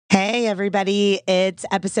Hey, everybody. It's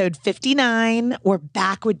episode 59. We're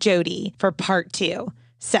back with Jodi for part 2.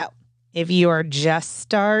 So if you are just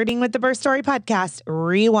starting with the Birth Story podcast,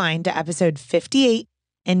 rewind to episode 58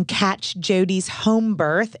 and catch Jodi's home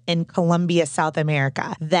birth in Colombia, South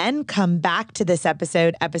America. Then come back to this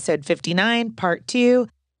episode 59, part 2,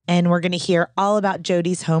 and we're going to hear all about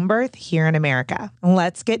Jodi's home birth here in America.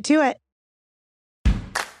 Let's get to it.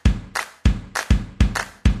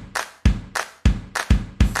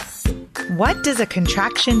 What does a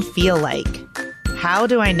contraction feel like? How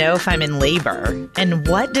do I know if I'm in labor? And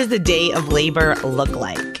what does the day of labor look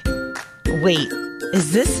like? Wait,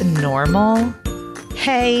 is this normal?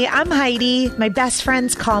 Hey, I'm Heidi. My best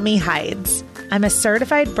friends call me Hides. I'm a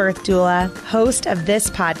certified birth doula, host of this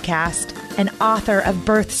podcast, and author of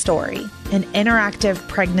Birth Story, an interactive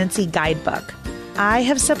pregnancy guidebook. I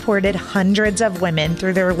have supported hundreds of women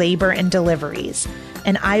through their labor and deliveries,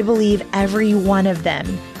 and I believe every one of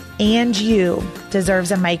them and you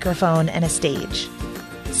deserves a microphone and a stage.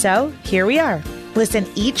 So here we are. Listen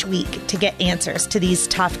each week to get answers to these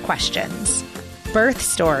tough questions. Birth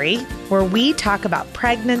Story, where we talk about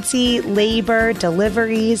pregnancy, labor,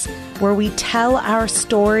 deliveries, where we tell our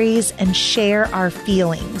stories and share our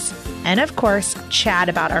feelings. And of course, chat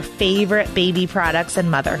about our favorite baby products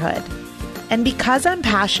and motherhood. And because I'm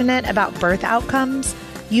passionate about birth outcomes,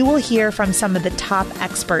 you will hear from some of the top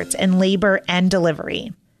experts in labor and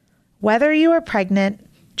delivery. Whether you are pregnant,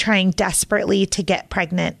 trying desperately to get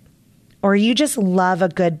pregnant, or you just love a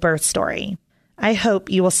good birth story, I hope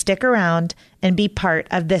you will stick around and be part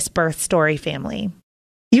of this Birth Story family.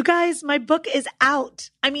 You guys, my book is out.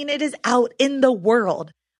 It is out in the world.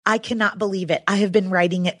 I cannot believe it. I have been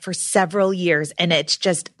writing it for several years, and it's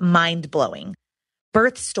just mind-blowing.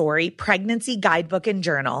 Birth Story, Pregnancy Guidebook and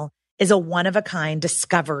Journal is a one-of-a-kind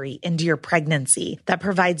discovery into your pregnancy that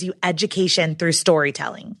provides you education through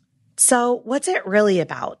storytelling. So what's it really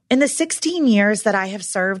about? In the 16 years that I have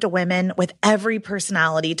served women with every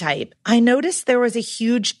personality type, I noticed there was a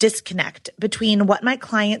huge disconnect between what my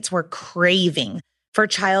clients were craving for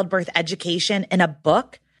childbirth education in a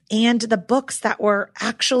book and the books that were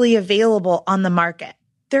actually available on the market.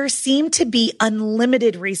 There seemed to be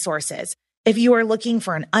unlimited resources if you are looking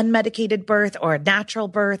for an unmedicated birth or a natural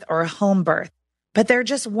birth or a home birth. But there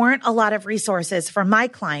just weren't a lot of resources for my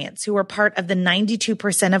clients who were part of the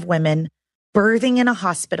 92% of women birthing in a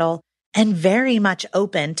hospital and very much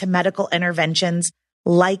open to medical interventions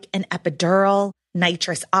like an epidural,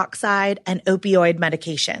 nitrous oxide, and opioid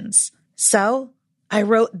medications. So I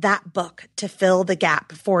wrote that book to fill the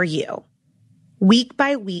gap for you. Week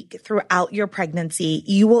by week throughout your pregnancy,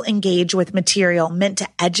 you will engage with material meant to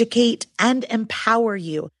educate and empower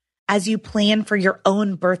you as you plan for your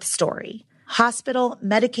own birth story. Hospital,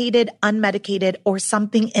 medicated, unmedicated, or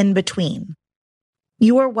something in between.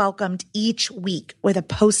 You are welcomed each week with a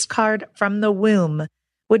postcard from the womb,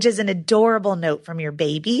 which is an adorable note from your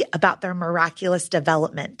baby about their miraculous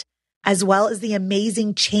development, as well as the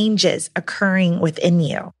amazing changes occurring within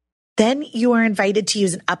you. Then you are invited to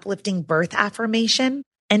use an uplifting birth affirmation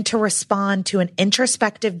and to respond to an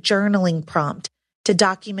introspective journaling prompt to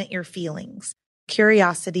document your feelings,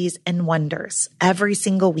 curiosities, and wonders every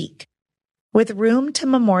single week. With room to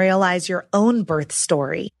memorialize your own birth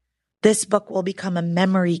story, this book will become a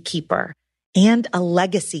memory keeper and a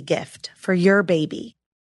legacy gift for your baby.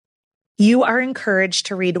 You are encouraged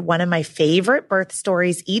to read one of my favorite birth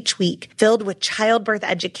stories each week, filled with childbirth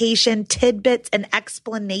education, tidbits, and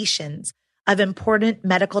explanations of important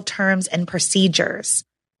medical terms and procedures.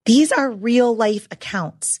 These are real-life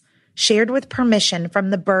accounts shared with permission from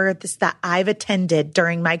the births that I've attended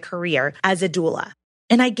during my career as a doula.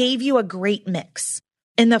 And I gave you a great mix.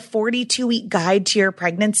 In the 42-week guide to your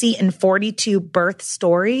pregnancy and 42 birth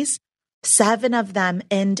stories, 7 of them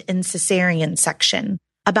end in cesarean section.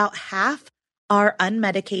 About half are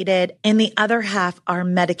unmedicated and the other half are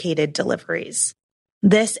medicated deliveries.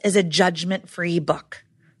 This is a judgment-free book.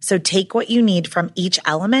 So take what you need from each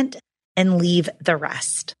element and leave the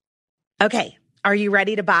rest. Okay, are you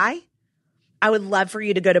ready to buy? I would love for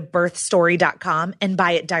you to go to birthstory.com and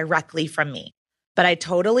buy it directly from me. But I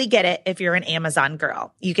totally get it if you're an Amazon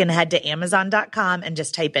girl. You can head to amazon.com and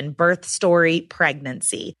just type in Birth Story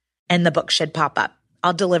Pregnancy, and the book should pop up.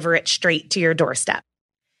 I'll deliver it straight to your doorstep.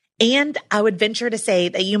 And I would venture to say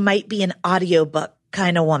that you might be an audiobook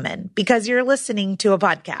kind of woman because you're listening to a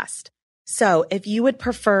podcast. So if you would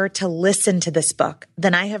prefer to listen to this book,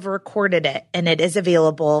 then I have recorded it and it is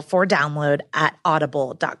available for download at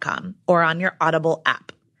audible.com or on your Audible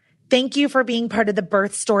app. Thank you for being part of the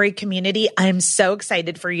Birth Story community. I am so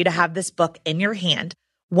excited for you to have this book in your hand.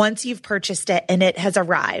 once you've purchased it and it has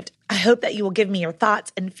arrived. I hope that you will give me your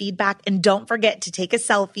thoughts and feedback. And don't forget to take a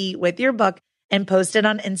selfie with your book and post it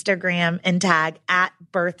on Instagram and tag at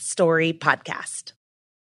Birth Story Podcast.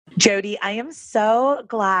 Jodi, I am so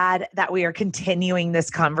glad that we are continuing this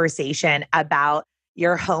conversation about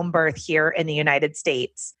your home birth here in the United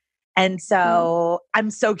States. And so I'm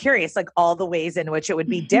so curious, like all the ways in which it would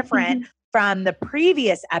be different from the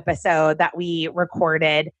previous episode that we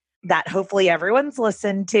recorded that hopefully everyone's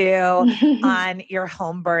listened to on your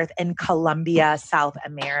home birth in Colombia, South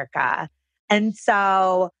America. And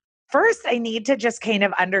so first I need to just kind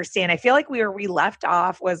of understand, I feel like where we left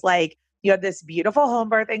off was like, you had this beautiful home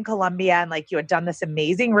birth in Colombia and like you had done this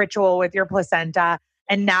amazing ritual with your placenta.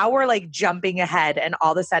 And now we're like jumping ahead and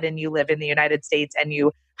all of a sudden you live in the United States and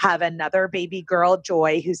you have another baby girl,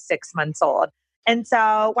 Joy, who's 6 months old. And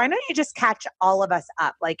so why don't you just catch all of us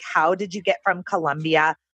up? Like, how did you get from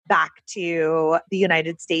Colombia back to the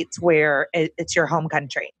United States where it's your home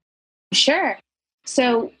country? Sure.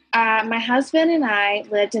 So my husband and I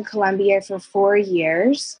lived in Colombia for 4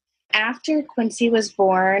 years. After Quincy was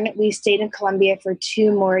born, we stayed in Colombia for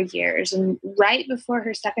 2 more years. And right before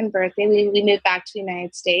her second birthday, we moved back to the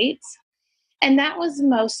United States. And that was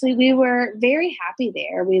mostly, we were very happy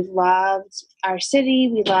there. We loved our city.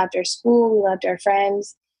 We loved our school. We loved our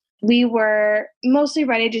friends. We were mostly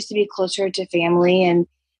ready just to be closer to family and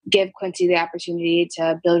give Quincy the opportunity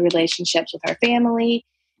to build relationships with our family.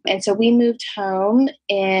 And so we moved home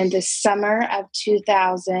in the summer of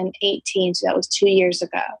 2018. So that was 2 years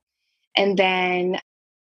ago. And then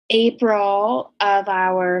April of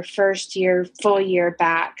our first year, full year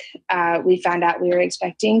back, we found out we were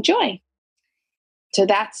expecting Joy. So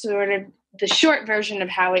that's sort of the short version of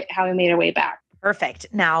how we made our way back. Perfect.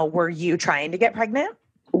 Now, were you trying to get pregnant?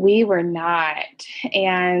 We were not.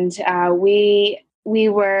 And we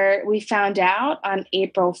found out on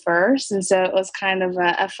April 1st. And so it was kind of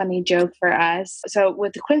a funny joke for us. So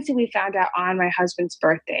with Quincy, we found out on my husband's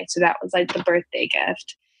birthday. So that was like the birthday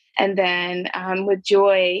gift. And then with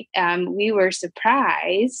Joy, we were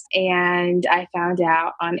surprised, and I found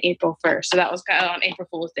out on April 1st. So that was kind of on April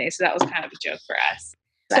Fool's Day. So that was kind of a joke for us.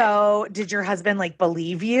 So did your husband like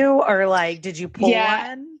believe you, or like did you pull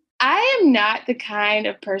one? I am not the kind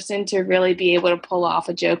of person to really be able to pull off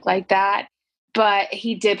a joke like that. But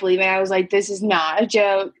he did believe me. I was like, this is not a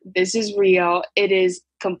joke. This is real. It is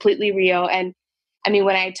completely real. And I mean,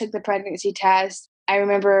 when I took the pregnancy test, I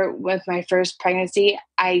remember with my first pregnancy,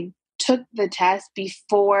 I took the test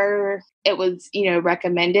before it was,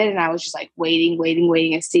 recommended. And I was just like waiting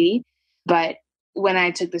to see. But when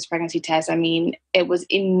I took this pregnancy test, I mean, it was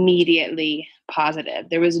immediately positive.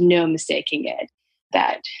 There was no mistaking it,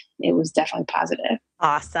 that it was definitely positive.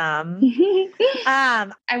 Awesome.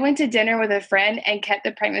 I went to dinner with a friend and kept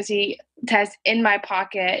the pregnancy test in my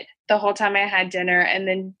pocket the whole time I had dinner, and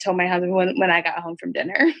then told my husband when I got home from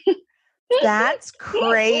dinner. That's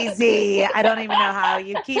crazy. I don't even know how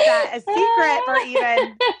you keep that a secret for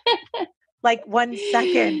even like 1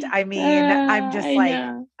 second. I mean, I'm just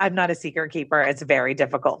I'm not a secret keeper. It's very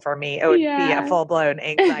difficult for me. It would be a full-blown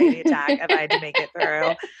anxiety attack if I had to make it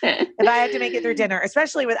through. If I had to make it through dinner,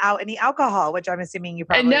 especially without any alcohol, which I'm assuming you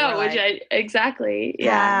probably know, exactly.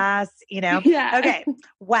 Yeah. Yes, Yeah. Okay.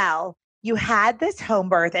 Well, you had this home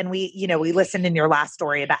birth, and we listened in your last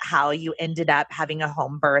story about how you ended up having a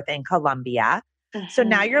home birth in Colombia. So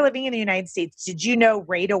now you're living in the United States. Did you know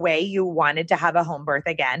right away you wanted to have a home birth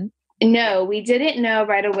again? No, we didn't know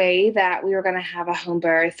right away that we were going to have a home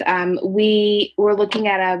birth. We were looking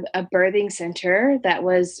at a birthing center that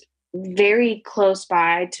was very close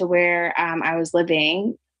by to where I was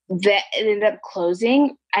living. That ended up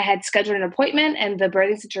closing. I had scheduled an appointment, and the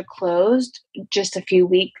birthing center closed just a few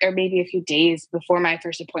weeks or maybe a few days before my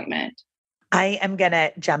first appointment. I am going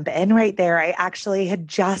to jump in right there. I actually had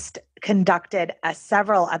just conducted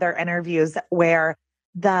several other interviews where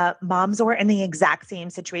the moms were in the exact same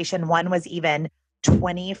situation. One was even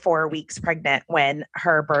 24 weeks pregnant when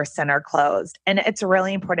her birth center closed. And it's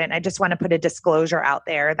really important. I just want to put a disclosure out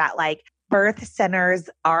there that like birth centers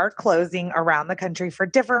are closing around the country for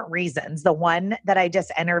different reasons. The one that I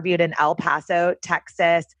just interviewed in El Paso,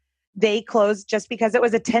 Texas, they closed just because it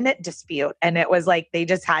was a tenant dispute, and it was like they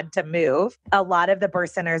just had to move. A lot of the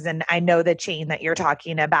birth centers, and I know the chain that you're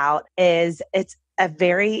talking about, it's a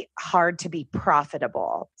very hard to be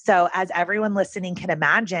profitable. So as everyone listening can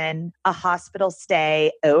imagine, a hospital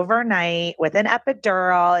stay overnight with an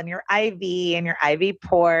epidural and your IV and your IV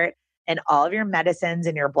port and all of your medicines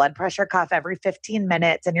and your blood pressure cuff every 15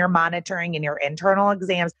 minutes and your monitoring and your internal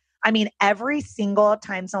exams. I mean, every single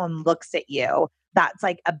time someone looks at you, that's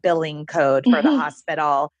like a billing code for the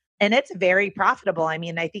hospital. And it's very profitable. I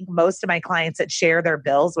mean, I think most of my clients that share their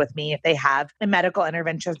bills with me, if they have a medical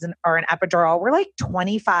intervention or an epidural, we're like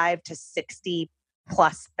 25 to 60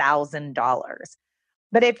 plus $1,000.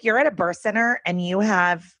 But if you're at a birth center and you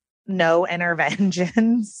have no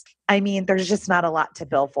interventions, I mean, there's just not a lot to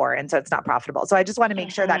bill for. And so it's not profitable. So I just want to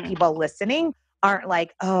make sure that people listening aren't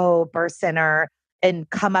like, oh, birth center, and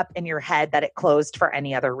come up in your head that it closed for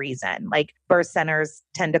any other reason. Like birth centers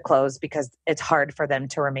tend to close because it's hard for them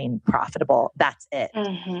to remain profitable. That's it.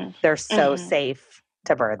 They're so safe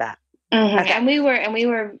to birth at. Okay. And we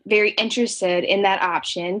were very interested in that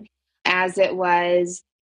option, as it was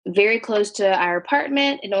very close to our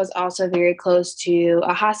apartment, and it was also very close to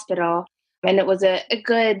a hospital, and it was a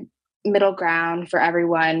good middle ground for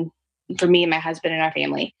everyone, for me and my husband and our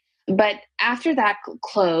family. But after that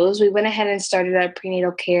closed, we went ahead and started our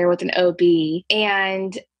prenatal care with an OB,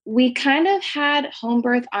 and we kind of had home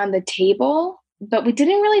birth on the table, but we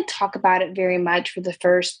didn't really talk about it very much for the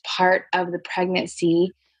first part of the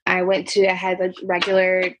pregnancy. I had like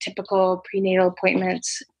regular, typical prenatal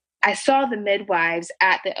appointments. I saw the midwives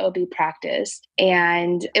at the OB practice,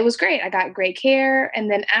 and it was great. I got great care.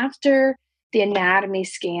 And then after the anatomy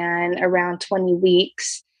scan around 20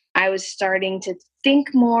 weeks, I was starting to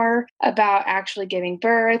think more about actually giving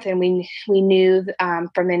birth. And we knew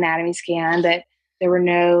from the anatomy scan that there were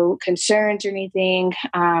no concerns or anything.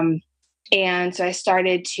 And so I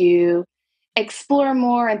started to explore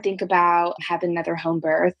more and think about having another home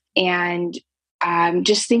birth. And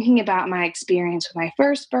just thinking about my experience with my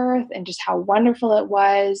first birth and just how wonderful it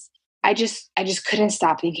was, I just couldn't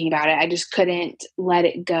stop thinking about it. I just couldn't let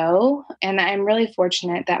it go. And I'm really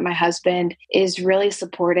fortunate that my husband is really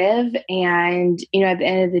supportive. And, at the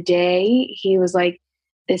end of the day, he was like,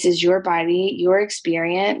 this is your body, your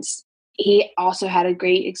experience. He also had a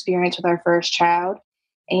great experience with our first child.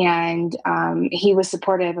 And he was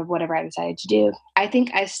supportive of whatever I decided to do. I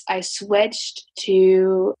think I switched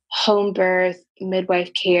to home birth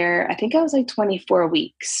midwife care. I think I was like 24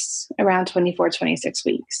 weeks, around 24, 26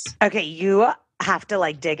 weeks. Okay, you have to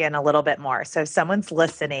like dig in a little bit more. So if someone's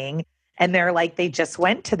listening and they're like, they just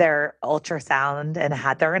went to their ultrasound and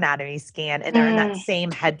had their anatomy scan and they're in that same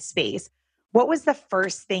headspace. What was the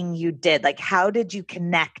first thing you did? Like, how did you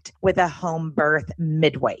connect with a home birth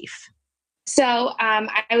midwife? So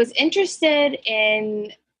I was interested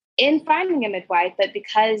in finding a midwife, but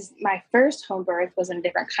because my first home birth was in a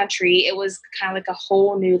different country, it was kind of like a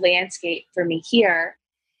whole new landscape for me here.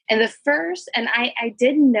 And I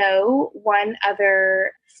did know one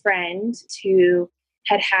other friend who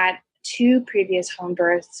had two previous home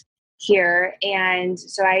births here. And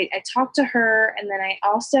so I talked to her, and then I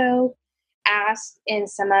also asked in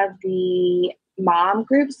some of the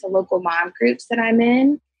the local mom groups that I'm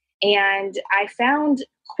in. And I found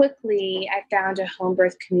a home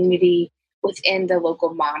birth community within the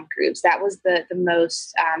local mom groups. That was the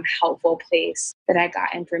most helpful place that I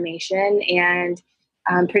got information. And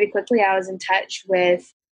pretty quickly, I was in touch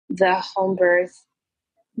with the home birth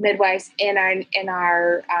midwives in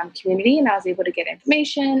our community, and I was able to get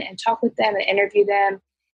information and talk with them and interview them.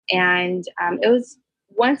 And it was,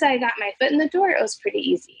 once I got my foot in the door, it was pretty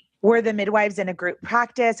easy. Were the midwives in a group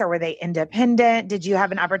practice or were they independent? Did you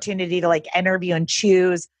have an opportunity to like interview and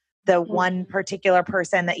choose the one particular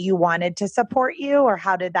person that you wanted to support you, or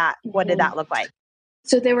what did that look like?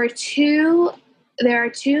 So there are two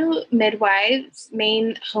midwives,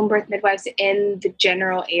 main home birth midwives in the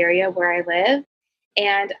general area where I live.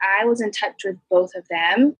 And I was in touch with both of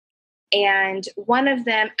them. And one of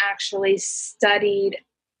them actually studied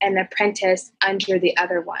an apprentice under the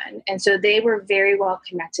other one. And so they were very well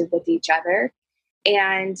connected with each other.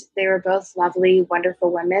 And they were both lovely,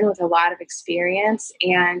 wonderful women with a lot of experience.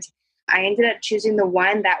 And I ended up choosing the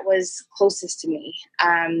one that was closest to me,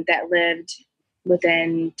 that lived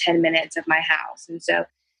within 10 minutes of my house. And so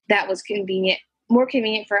that was more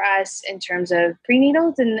convenient for us in terms of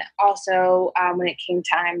prenatals. And also when it came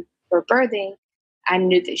time for birthing, I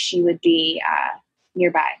knew that she would be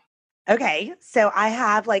nearby. Okay. So I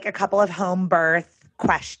have like a couple of home birth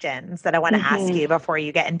questions that I want to ask you before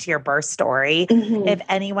you get into your birth story. If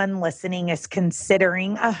anyone listening is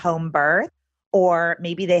considering a home birth, or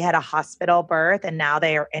maybe they had a hospital birth and now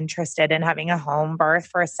they are interested in having a home birth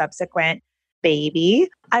for a subsequent baby,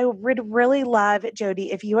 I would really love,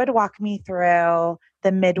 Jodi, if you would walk me through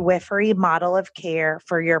the midwifery model of care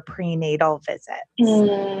for your prenatal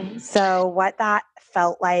visits. So what that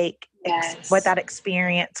felt like, what that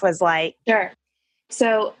experience was like. Sure.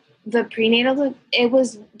 So the prenatal, it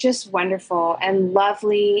was just wonderful and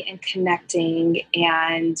lovely and connecting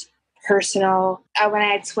and personal. When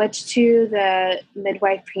I had switched to the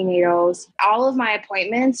midwife prenatals, all of my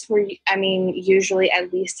appointments were, usually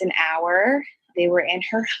at least an hour. They were in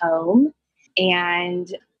her home, and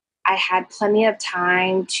I had plenty of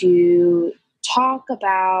time to talk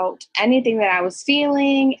about anything that I was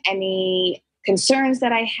feeling, any concerns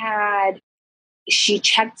that I had. She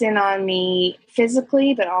checked in on me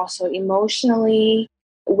physically, but also emotionally.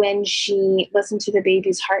 When she listened to the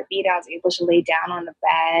baby's heartbeat, I was able to lay down on the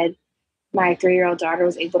bed. My 3-year-old daughter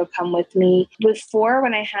was able to come with me. Before,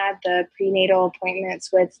 when I had the prenatal appointments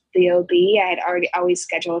with the OB, I had already always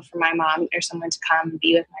scheduled for my mom or someone to come and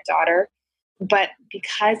be with my daughter. But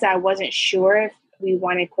because I wasn't sure if we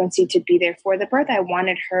wanted Quincy to be there for the birth, I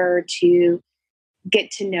wanted her to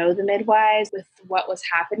get to know the midwives with what was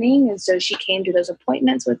happening. And so she came to those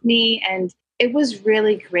appointments with me, and it was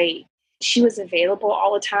really great. She was available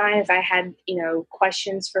all the time. If I had,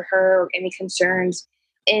 questions for her or any concerns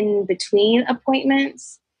in between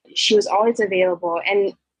appointments, she was always available.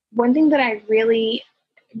 And one thing that I really,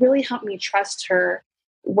 really helped me trust her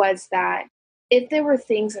was that if there were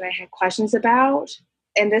things that I had questions about,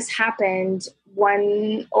 and this happened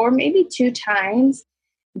one or maybe two times,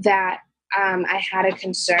 that I had a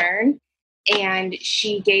concern, and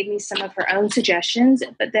she gave me some of her own suggestions,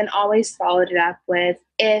 but then always followed it up with,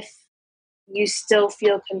 if you still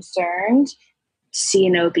feel concerned, see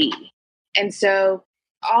an OB. And so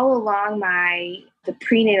all along the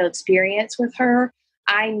prenatal experience with her,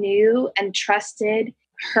 I knew and trusted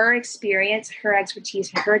her experience, her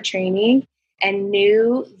expertise, and her training, and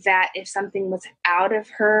knew that if something was out of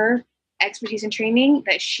her expertise and training,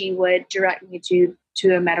 that she would direct me to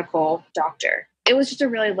a medical doctor. It was just a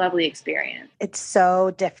really lovely experience. It's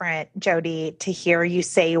so different, Jodi, to hear you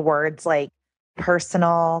say words like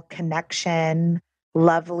personal, connection,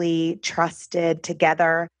 lovely, trusted,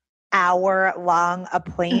 together, hour-long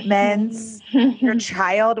appointments. Your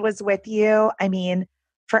child was with you. I mean,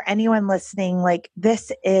 for anyone listening, like,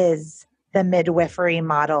 this is the midwifery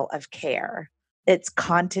model of care. It's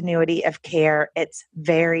continuity of care. It's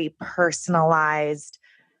very personalized,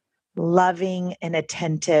 loving and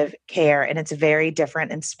attentive care. And it's very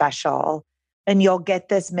different and special. And you'll get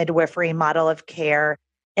this midwifery model of care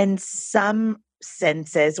in some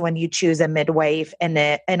senses when you choose a midwife in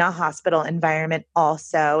a hospital environment.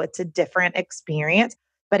 Also, it's a different experience,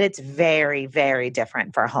 but it's very, very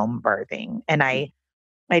different for home birthing. And I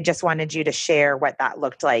just wanted you to share what that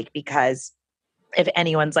looked like, because if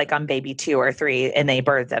anyone's like on baby 2 or 3 and they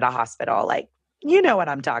birthed at a hospital, like, you know what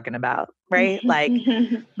I'm talking about, right?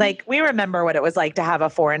 Like we remember what it was like to have a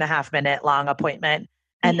 4.5-minute long appointment,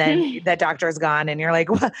 and then the doctor's gone and you're like,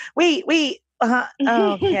 wait,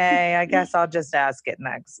 okay, I guess I'll just ask it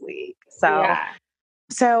next week. Yeah.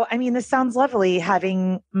 So, I mean, this sounds lovely,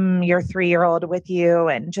 having your 3-year-old with you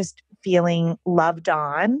and just feeling loved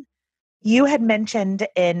on. You had mentioned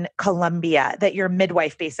in Colombia that your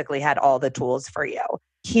midwife basically had all the tools for you.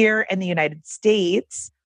 Here in the United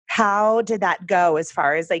States, how did that go as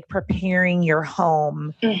far as like preparing your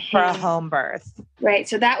home for a home birth? Right.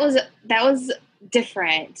 So that was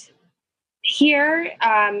different. Here,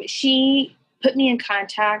 she put me in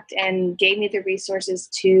contact and gave me the resources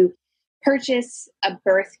to purchase a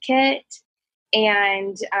birth kit.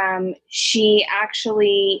 And she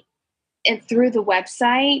actually, and through the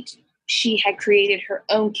website, she had created her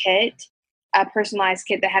own kit, a personalized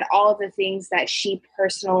kit that had all of the things that she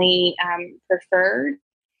personally preferred.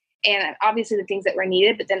 And obviously the things that were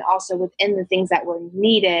needed, but then also within the things that were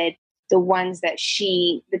needed, the ones that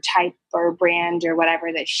the type or brand or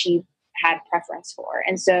whatever that she had preference for.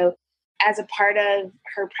 And so as a part of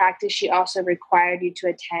her practice, she also required you to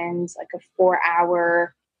attend like a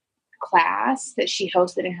 4-hour class that she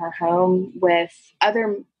hosted in her home with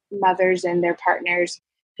other mothers and their partners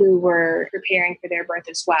who were preparing for their birth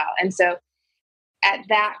as well. And so at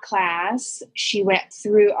that class, she went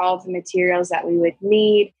through all of the materials that we would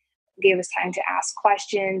need, gave us time to ask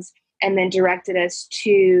questions, and then directed us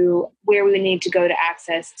to where we would need to go to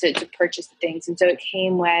access to purchase the things. And so it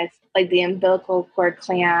came with like the umbilical cord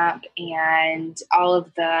clamp and all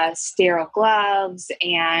of the sterile gloves.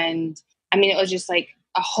 And I mean, it was just like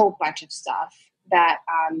a whole bunch of stuff that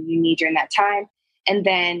you need during that time. And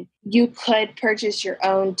then you could purchase your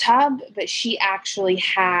own tub, but she actually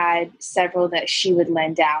had several that she would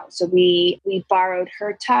lend out. So we borrowed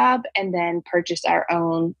her tub and then purchased our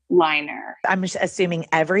own liner. I'm just assuming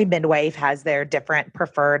every midwife has their different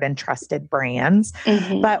preferred and trusted brands.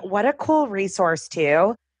 But what a cool resource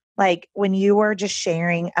too. Like when you were just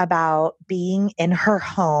sharing about being in her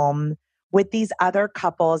home with these other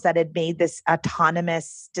couples that had made this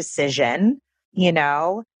autonomous decision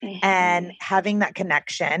and having that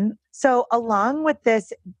connection. So along with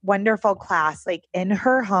this wonderful class, like in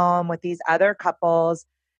her home with these other couples,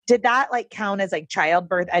 did that like count as like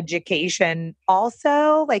childbirth education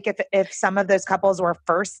also? Like if some of those couples were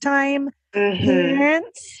first time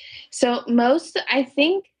parents? So I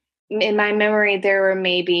think in my memory, there were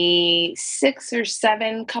maybe 6 or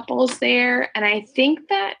 7 couples there. And I think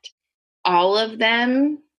that all of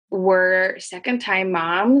them were second time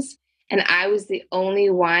moms. And I was the only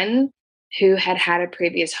one who had had a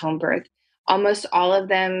previous home birth. Almost all of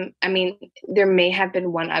them, I mean, there may have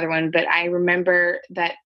been one other one, but I remember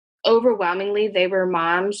that overwhelmingly they were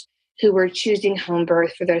moms who were choosing home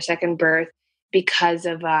birth for their second birth because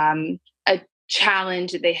of a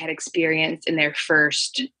challenge that they had experienced in their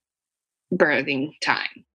first birthing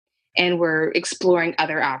time and were exploring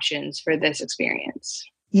other options for this experience.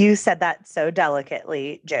 You said that so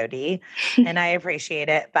delicately, Jodi, and I appreciate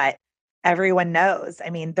it, but everyone knows.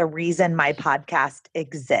 I mean, the reason my podcast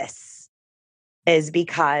exists is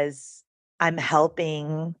because I'm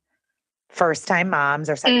helping first-time moms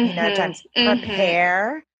or second, times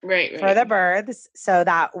prepare for the births so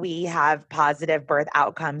that we have positive birth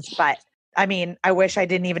outcomes. But I mean, I wish I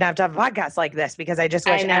didn't even have to have a podcast like this because I just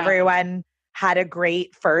wish everyone had a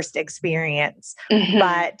great first experience.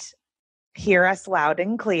 But hear us loud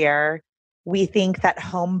and clear. We think that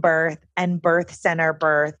home birth and birth center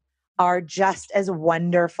birth are just as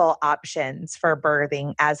wonderful options for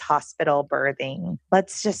birthing as hospital birthing.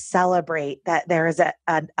 Let's just celebrate that there is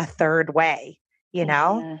a third way,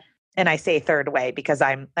 And I say third way because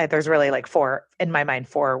there's really like 4 in my mind,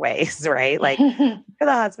 4 ways, right? Like go to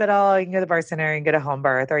the hospital, you can go to the birth center, you can go to home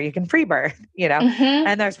birth, or you can free birth,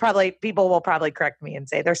 And there's people will probably correct me and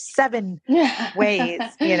say there's 7 ways,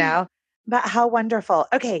 But how wonderful.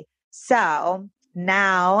 Okay. So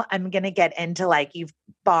now I'm going to get into like, you've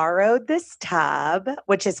borrowed this tub,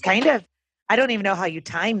 which is kind of, I don't even know how you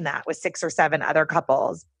time that with 6 or 7 other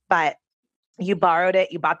couples, but you borrowed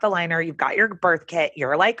it, you bought the liner, you've got your birth kit,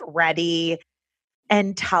 you're like ready.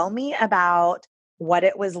 And tell me about what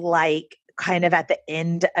it was like kind of at the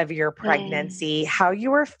end of your pregnancy, how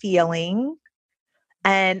you were feeling.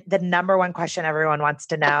 And the number one question everyone wants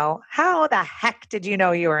to know, how the heck did you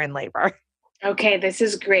know you were in labor? Okay, this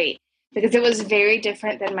is great because it was very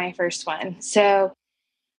different than my first one. So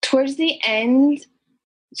towards the end,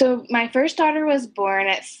 so my first daughter was born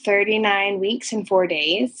at 39 weeks and 4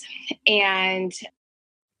 days. And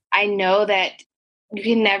I know that you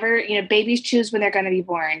can never, babies choose when they're going to be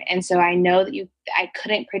born. And so I know that I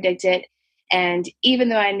couldn't predict it. And even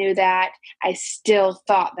though I knew that, I still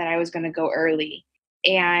thought that I was going to go early.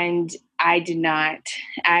 And I did not.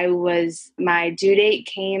 My due date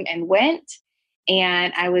came and went,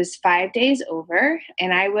 and I was 5 days over.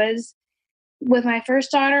 And with my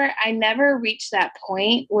first daughter, I never reached that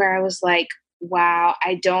point where I was like, wow,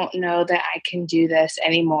 I don't know that I can do this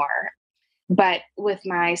anymore. But with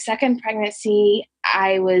my second pregnancy,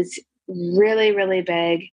 I was really, really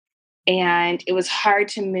big, and it was hard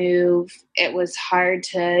to move. It was hard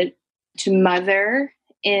to mother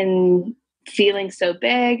in feeling so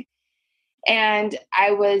big. And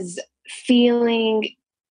I was feeling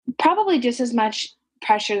probably just as much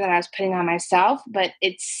pressure that I was putting on myself, but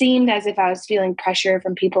it seemed as if I was feeling pressure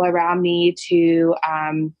from people around me to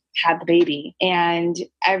have the baby. And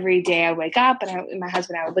every day I wake up and my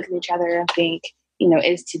husband and I would look at each other and think,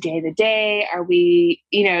 is today the day? Are we,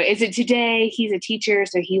 is it today? He's a teacher,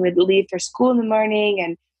 so he would leave for school in the morning,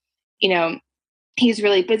 and, he's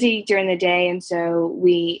really busy during the day. And so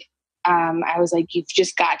I was like, you've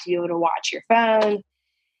just got to be able to watch your phone.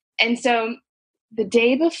 And so the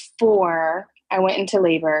day before I went into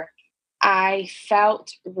labor, I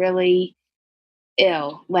felt really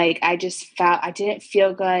ill. Like I didn't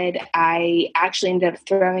feel good. I actually ended up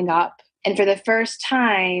throwing up. And for the first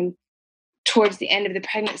time, towards the end of the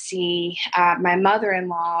pregnancy, my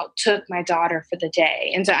mother-in-law took my daughter for the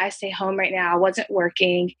day. And so I stay home right now. I wasn't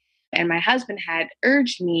working. And my husband had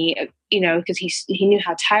urged me, because he knew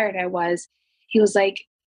how tired I was. He was like,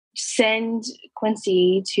 send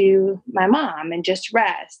Quincy to my mom and just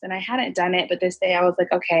rest. And I hadn't done it, but this day I was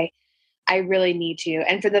like, okay, I really need to.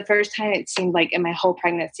 And for the first time, it seemed like in my whole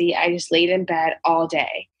pregnancy, I just laid in bed all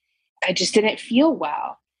day. I just didn't feel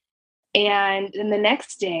well. And then the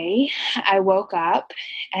next day, I woke up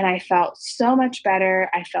and I felt so much better.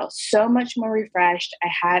 I felt so much more refreshed. I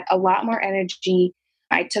had a lot more energy.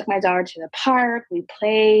 I took my daughter to the park. We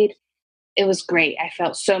played. It was great. I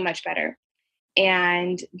felt so much better.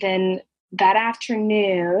 And then that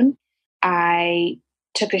afternoon, I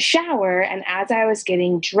took a shower. And as I was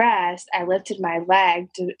getting dressed, I lifted my leg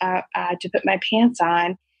to put my pants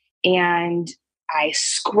on. and I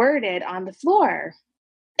squirted on the floor.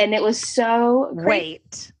 And it was so crazy.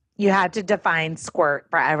 Wait, you have to define squirt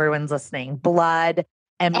for everyone's listening. Blood,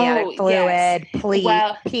 amniotic Oh, yes. fluid,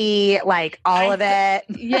 Well, pee, like all of it.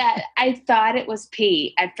 yeah, I thought it was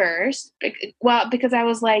pee at first. Well, because I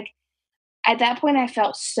was like, at that point, I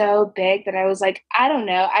felt so big that I was like, I don't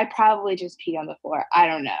know. I probably just peed on the floor. I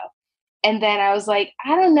don't know. And then I was like,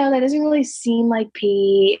 I don't know. That doesn't really seem like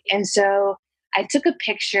pee. And so I took a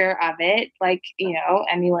picture of it, like,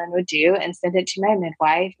 anyone would do, and sent it to my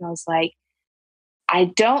midwife. And I was like, I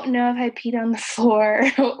don't know if I peed on the floor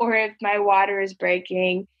or if my water is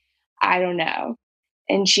breaking. I don't know.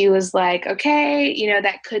 And she was like, okay,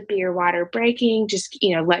 that could be your water breaking. Just,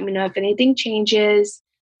 let me know if anything changes.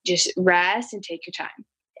 Just rest and take your time.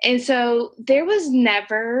 And so there was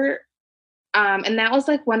never, and that was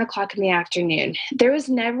like 1 o'clock in the afternoon. There was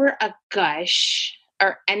never a gush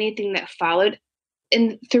or anything that followed.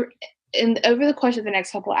 And over the course of the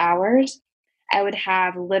next couple hours, I would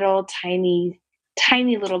have little tiny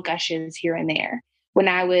little gushes here and there. When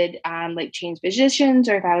I would like change positions,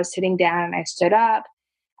 or if I was sitting down and I stood up,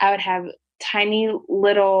 I would have tiny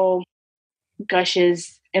little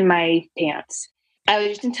gushes in my pants. I was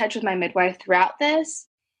just in touch with my midwife throughout this,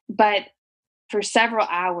 but for several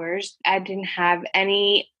hours, I didn't have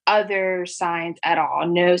any other signs at all.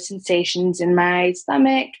 No sensations in my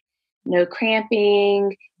stomach, no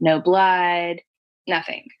cramping, no blood,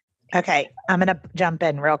 nothing. Okay, I'm going to jump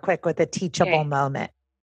in real quick with a teachable moment.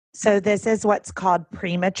 So this is what's called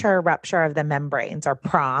premature rupture of the membranes, or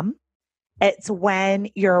PROM. It's when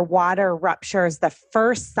your water ruptures. The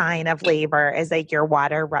first sign of labor is like your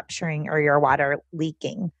water rupturing or your water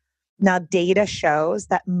leaking. Now, data shows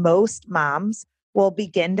that most moms will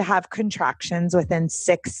begin to have contractions within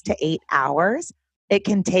 6 to 8 hours. It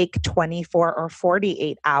can take 24 or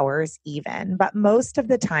 48 hours even. But most of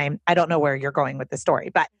the time, I don't know where you're going with the story,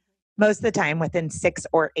 but most of the time within 6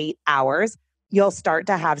 or 8 hours, you'll start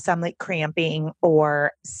to have some like cramping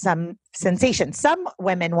or some sensation. Some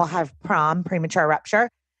women will have PROM, premature rupture,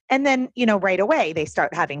 and then, right away they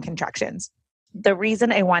start having contractions. The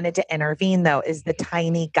reason I wanted to intervene though is the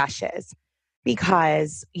tiny gushes,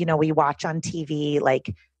 because, we watch on TV,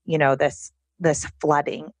 like, this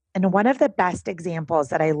flooding. And one of the best examples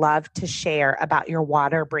that I love to share about your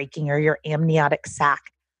water breaking or your amniotic sac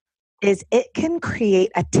is it can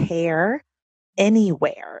create a tear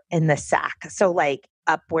anywhere in the sac. So like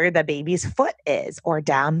up where the baby's foot is, or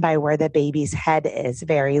down by where the baby's head is,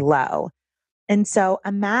 very low. And so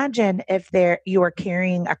imagine if you are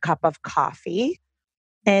carrying a cup of coffee,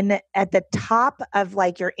 and at the top of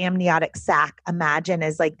like your amniotic sac, imagine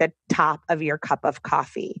is like the top of your cup of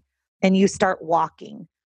coffee, and you start walking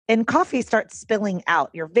and coffee starts spilling out.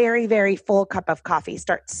 Your very, very full cup of coffee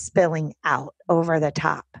starts spilling out over the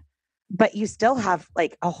top, but you still have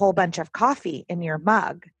like a whole bunch of coffee in your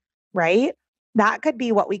mug, right? That could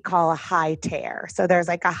be what we call a high tear. So there's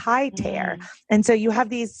like a high tear. And so you have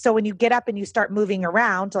these, so when you get up and you start moving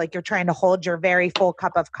around, like you're trying to hold your very full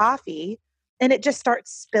cup of coffee, and it just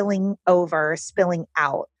starts spilling over, spilling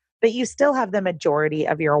out, but you still have the majority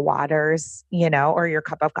of your waters, or your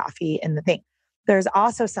cup of coffee in the thing. There's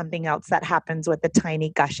also something else that happens with the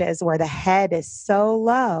tiny gushes where the head is so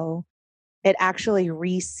low, it actually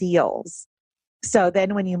reseals. So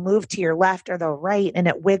then when you move to your left or the right and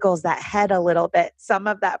it wiggles that head a little bit, some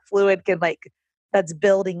of that fluid that's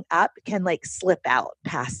building up can slip out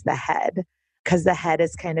past the head, because the head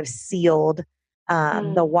is kind of sealed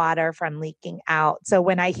the water from leaking out. So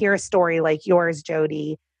when I hear a story like yours,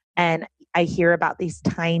 Jodi, and I hear about these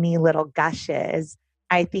tiny little gushes,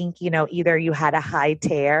 I think, either you had a high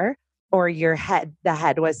tear or the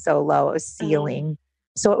head was so low, it was sealing.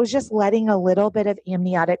 So it was just letting a little bit of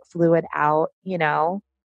amniotic fluid out,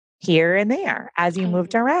 here and there as you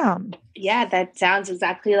moved around. Yeah, that sounds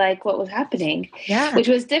exactly like what was happening. Yeah. Which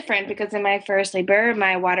was different because in my first labor,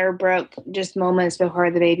 my water broke just moments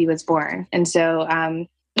before the baby was born. And so,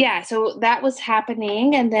 so that was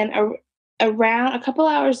happening. And then around a couple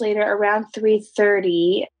hours later, around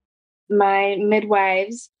 3:30, my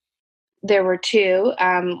midwives, there were two,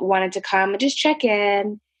 wanted to come and just check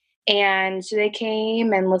in. And so they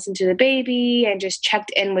came and listened to the baby and just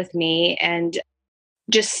checked in with me and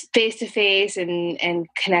just face to face and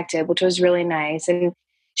connected, which was really nice. And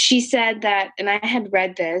she said that, and I had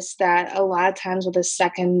read this, that a lot of times with a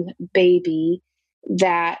second baby,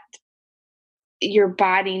 that your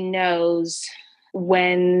body knows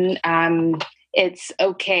when it's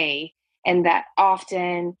okay, and that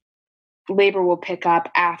often labor will pick up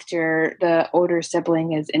after the older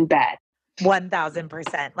sibling is in bed.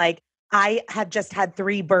 1000%. Like I have just had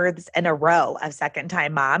 3 births in a row of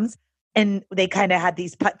second-time moms, and they kind of had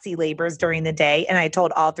these putsy labors during the day. And I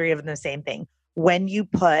told all 3 of them the same thing. When you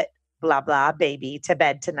put blah, blah, baby to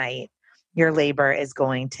bed tonight, your labor is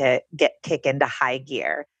going to kick into high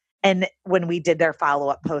gear. And when we did their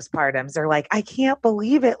follow-up postpartums, they're like, I can't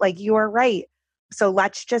believe it. Like, you are right. So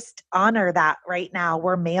let's just honor that right now.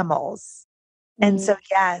 We're mammals. And so,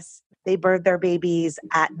 yes, they birth their babies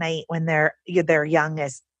at night when their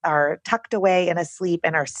youngest are tucked away and asleep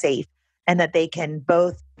and are safe, and that they can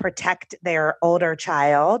both protect their older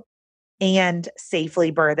child and safely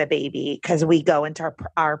birth a baby because we go into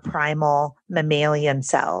our primal mammalian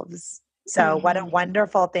selves. So what a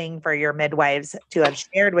wonderful thing for your midwives to have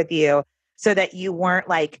shared with you so that you weren't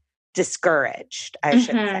like discouraged, I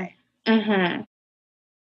should say. Mm-hmm.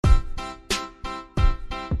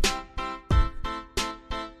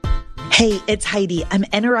 Hey, it's Heidi. I'm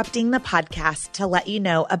interrupting the podcast to let you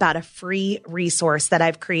know about a free resource that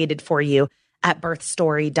I've created for you at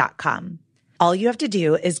birthstory.com. All you have to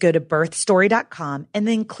do is go to birthstory.com and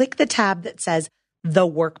then click the tab that says The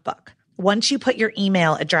Workbook. Once you put your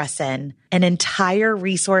email address in, an entire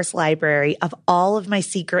resource library of all of my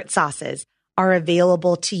secret sauces are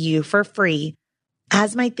available to you for free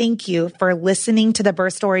as my thank you for listening to the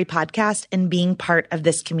Birth Story podcast and being part of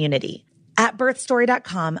this community. At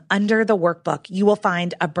birthstory.com, under the workbook, you will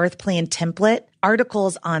find a birth plan template,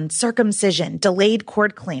 articles on circumcision, delayed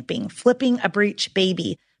cord clamping, flipping a breech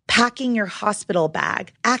baby, packing your hospital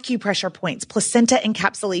bag, acupressure points, placenta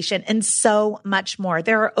encapsulation, and so much more.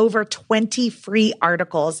 There are over 20 free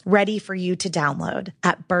articles ready for you to download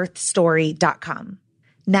at birthstory.com.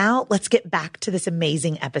 Now let's get back to this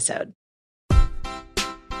amazing episode.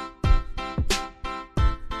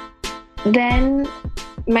 Then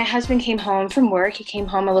my husband came home from work. He came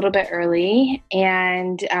home a little bit early,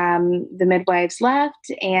 and the midwives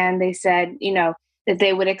left, and they said, that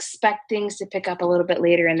they would expect things to pick up a little bit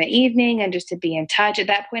later in the evening and just to be in touch. At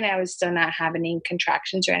that point, I was still not having any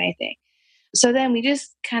contractions or anything. So then we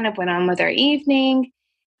just kind of went on with our evening.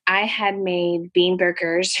 I had made bean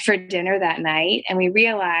burgers for dinner that night, and we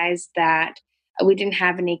realized that we didn't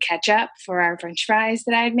have any ketchup for our French fries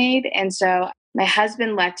that I had made. And so my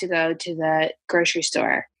husband left to go to the grocery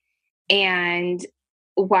store. And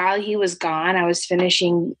while he was gone, I was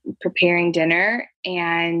finishing preparing dinner,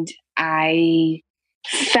 and I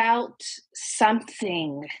felt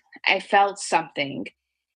something.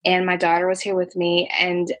 And my daughter was here with me,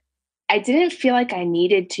 and I didn't feel like I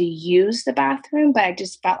needed to use the bathroom, but I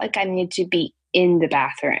just felt like I needed to be in the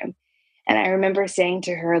bathroom. And I remember saying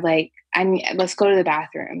to her, like, let's go to the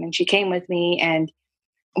bathroom. And she came with me. And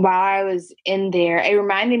while I was in there, it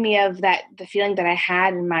reminded me of the feeling that I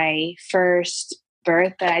had in my first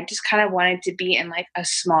birth, that I just kind of wanted to be in like a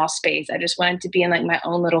small space. I just wanted to be in like my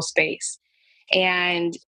own little space.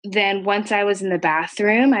 And then once I was in the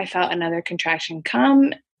bathroom, I felt another contraction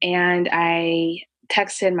come, and I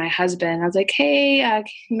texted my husband. I was like, hey,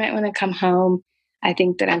 you might want to come home. I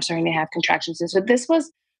think that I'm starting to have contractions. And so this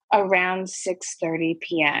was around 6:30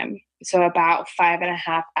 p.m. So about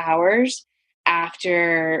 5.5 hours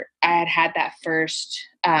after I had that first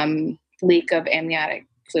leak of amniotic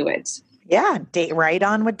fluids. Yeah, right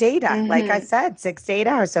on with data. Like I said, 6 to 8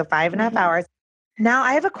 hours, so 5.5 hours. Now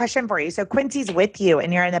I have a question for you. So Quincy's with you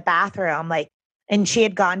and you're in the bathroom, and she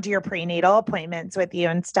had gone to your prenatal appointments with you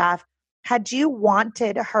and stuff. Had you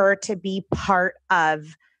wanted her to be part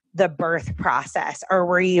of the birth process, or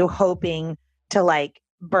were you hoping to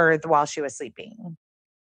birth while she was sleeping?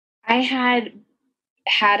 I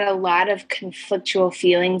had a lot of conflictual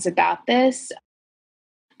feelings about this.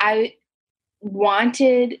 I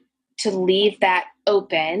wanted to leave that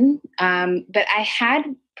open, but I had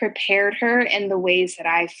prepared her in the ways that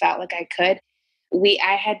I felt like I could.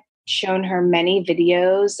 I had shown her many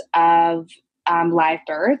videos of live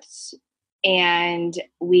births, and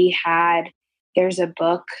there's a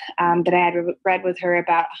book that I had read with her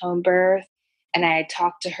about Homebirth, and I had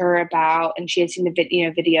talked to her about, and she had seen the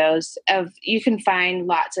videos of, you can find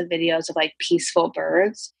lots of videos of like peaceful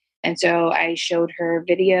births. And so I showed her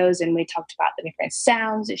videos, and we talked about the different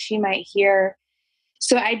sounds that she might hear.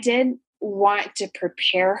 So I did want to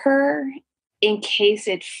prepare her in case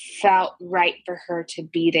it felt right for her to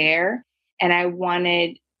be there. And I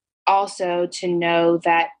wanted also to know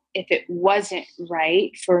that if it wasn't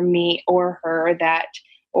right for me or her,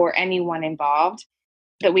 or anyone involved,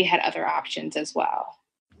 that we had other options as well.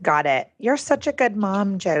 Got it. You're such a good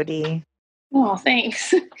mom, Jodi. Oh,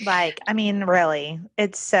 thanks. Really,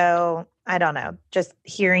 it's so, I don't know, just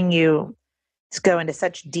hearing you go into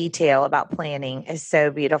such detail about planning is so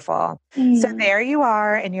beautiful. So Mm. there you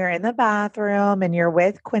are, and you're in the bathroom and you're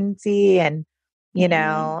with Quincy, and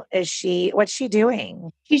what's she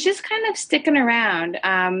doing? She's just kind of sticking around.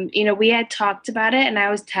 We had talked about it, and I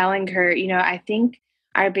was telling her, I think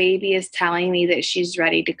our baby is telling me that she's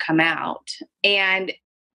ready to come out. And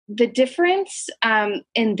the difference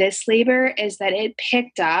in this labor is that it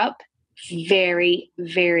picked up very,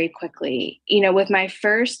 very quickly. With my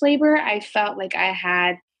first labor, I felt like I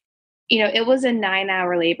had, it was a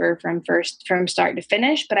 9-hour labor from start to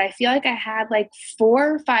finish, but I feel like I had like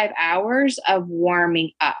 4 or 5 hours of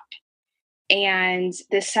warming up. And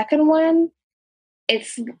the second one,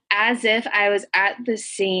 it's as if I was at the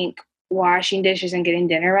sink washing dishes and getting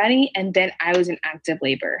dinner ready, and then I was in active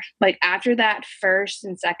labor. Like after that first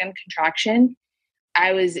and second contraction,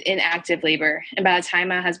 I was in active labor. And by the time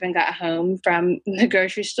my husband got home from the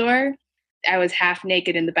grocery store, I was half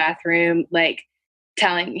naked in the bathroom, like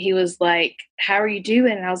he was like, "How are you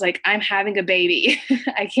doing?" And I was like, "I'm having a baby.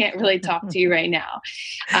 I can't really talk to you right now."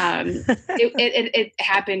 It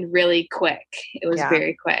happened really quick. It was Yeah.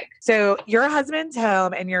 very quick. So your husband's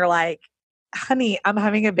home and you're like, honey, I'm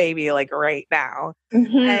having a baby like right now.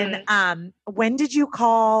 Mm-hmm. And when did you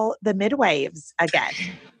call the midwives again?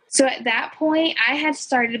 So at that point, I had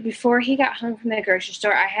started, before he got home from the grocery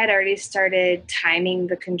store, I had already started timing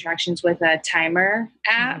the contractions with a timer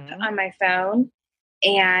app on my phone.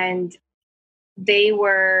 And they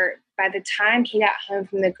were, by the time he got home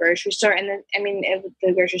from the grocery store, and then,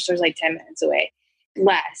 the grocery store is like 10 minutes away,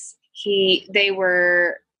 less. They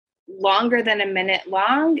were longer than a minute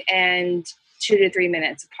long and 2 to 3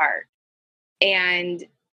 minutes apart. And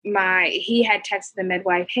he had texted the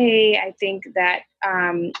midwife, "Hey, I think that,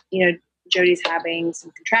 Jodi's having some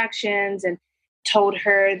contractions," and told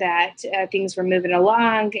her that things were moving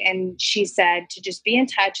along. And she said to just be in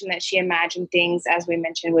touch, and that she imagined things, as we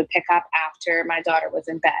mentioned, would pick up after my daughter was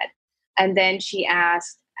in bed. And then she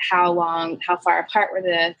asked how far apart were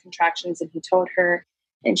the contractions, and he told her,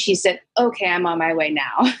 and she said, "Okay, I'm on my way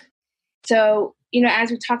now." So, as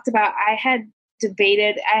we talked about, I had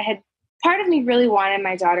part of me really wanted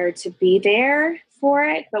my daughter to be there for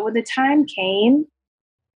it, but when the time came,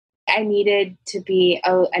 I needed to be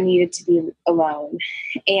alone.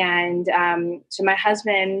 And so my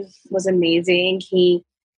husband was amazing.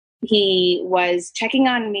 He was checking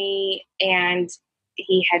on me, and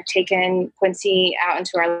he had taken Quincy out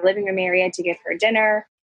into our living room area to give her dinner.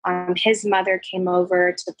 His mother came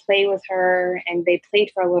over to play with her, and they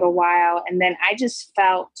played for a little while. And then I just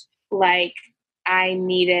felt like I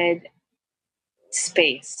needed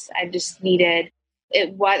space. I just needed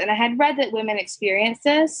and I had read that women experience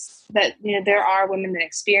this, that, there are women that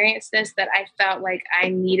experience this, that I felt like I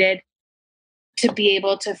needed to be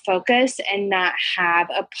able to focus and not have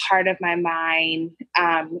a part of my mind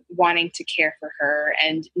wanting to care for her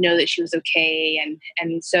and know that she was okay.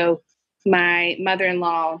 And so my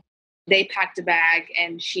mother-in-law, they packed a bag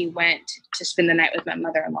and she went to spend the night with my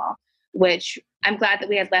mother-in-law, which I'm glad that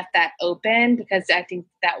we had left that open, because I think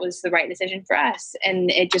that was the right decision for us. And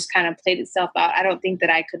it just kind of played itself out. I don't think that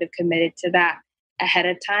I could have committed to that ahead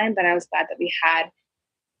of time, but I was glad that we had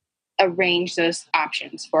arranged those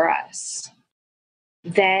options for us.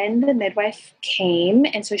 Then the midwife came,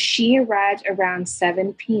 and so she arrived around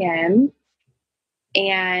 7 p.m.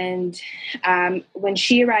 And when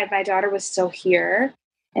she arrived, my daughter was still here.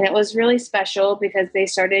 And it was really special because they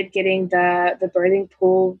started getting the birthing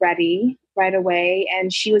pool ready right away,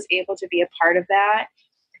 and she was able to be a part of that.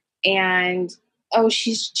 And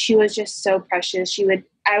she was just so precious.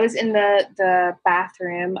 I was in the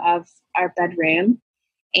bathroom of our bedroom,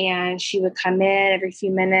 and she would come in every few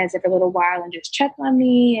minutes, every little while, and just check on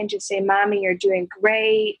me and just say, "Mommy, you're doing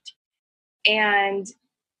great." And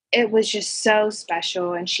it was just so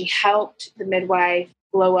special. And she helped the midwife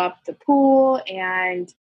blow up the pool,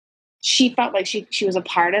 and she felt like she was a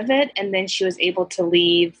part of it. And then she was able to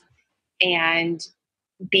leave and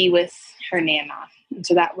be with her Nana. And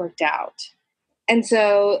so that worked out. And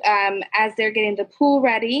so as they're getting the pool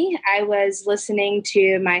ready, I was listening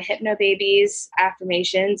to my Hypno Babies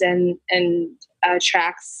affirmations and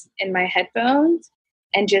tracks in my headphones,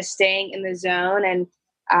 and just staying in the zone. And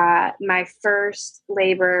my first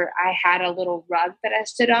labor, I had a little rug that I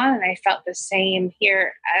stood on, and I felt the same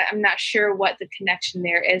here. I'm not sure what the connection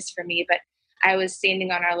there is for me, but I was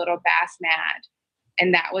standing on our little bath mat,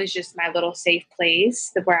 and that was just my little safe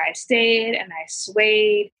place where I stayed and I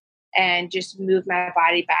swayed and just moved my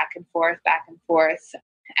body back and forth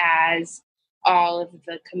as all of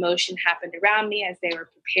the commotion happened around me, as they were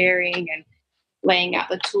preparing and laying out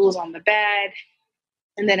the tools on the bed.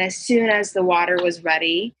 And then as soon as the water was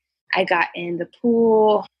ready, I got in the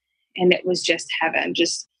pool and it was just heaven,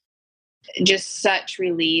 just such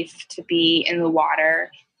relief to be in the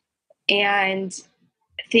water. And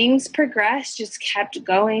things progressed, just kept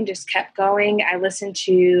going, just kept going. I listened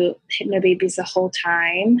to Hypnobabies the whole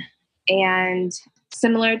time. And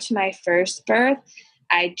similar to my first birth,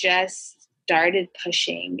 I just started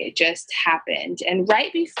pushing. It just happened. And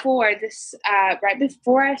right before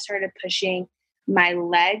I started pushing, my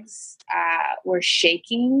legs were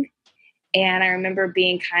shaking. And I remember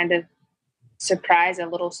being kind of surprised, a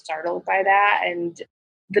little startled by that. And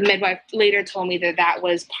the midwife later told me that that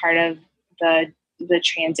was part of the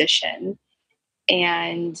transition,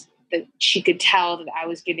 and that she could tell that I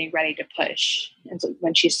was getting ready to push. And so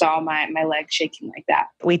when she saw my legs shaking like that.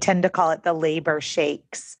 We tend to call it the labor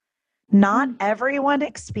shakes. Not everyone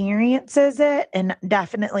experiences it, and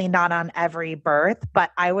definitely not on every birth,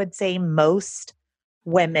 but I would say most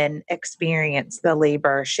women experience the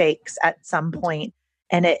labor shakes at some point,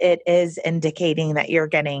 and it is indicating that you're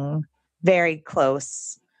getting very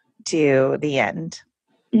close to the end.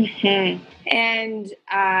 Mm-hmm.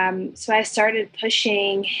 And so I started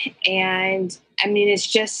pushing, and I mean, it's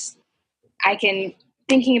just,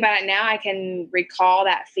 thinking about it now, I can recall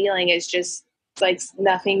that feeling. It's just like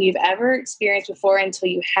nothing you've ever experienced before until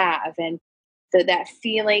you have. And that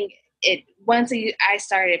feeling, I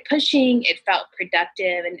started pushing, it felt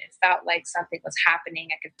productive and it felt like something was happening.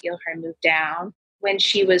 I could feel her move down. When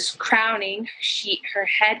she was crowning, her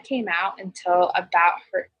head came out until about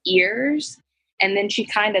her ears, and then she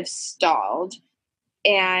kind of stalled.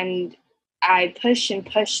 And I pushed and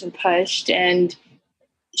pushed and pushed, and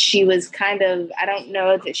she was kind of, I don't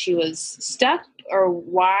know that she was stuck or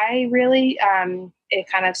why really. It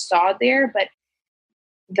kind of stalled there, but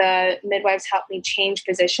the midwives helped me change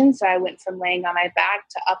positions. So I went from laying on my back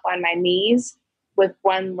to up on my knees with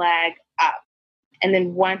one leg up. And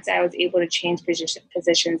then once I was able to change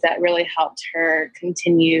positions, that really helped her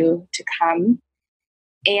continue to come.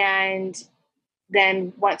 And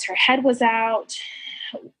then once her head was out,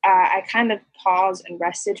 I kind of paused and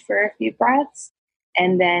rested for a few breaths,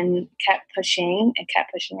 and then kept pushing and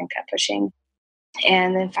kept pushing and kept pushing.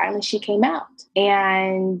 And then finally she came out,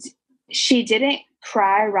 and she didn't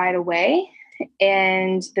cry right away.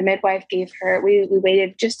 And the midwife gave her, we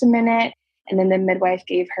waited just a minute, and then the midwife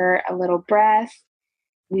gave her a little breath.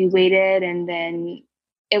 We waited, and then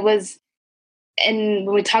and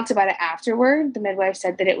when we talked about it afterward, the midwife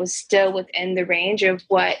said that it was still within the range of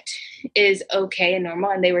what is okay and normal.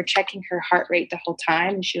 And they were checking her heart rate the whole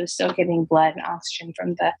time, and she was still getting blood and oxygen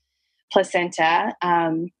from the placenta.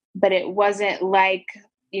 But it wasn't like,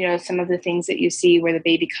 some of the things that you see where the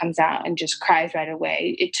baby comes out and just cries right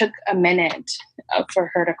away. It took a minute for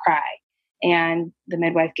her to cry. And the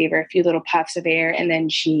midwife gave her a few little puffs of air, and then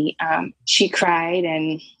she cried.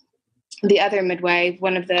 And the other midwife,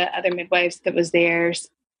 one of the other midwives that was there,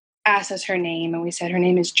 asked us her name, and we said her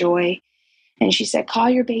name is Joy. And she said, "Call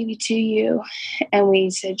your baby to you." And we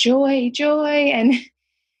said, "Joy, Joy." And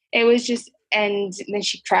it was just, and then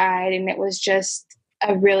she cried, and it was just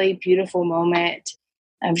a really beautiful moment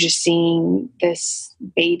of just seeing this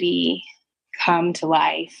baby come to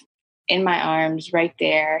life in my arms right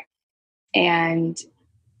there. And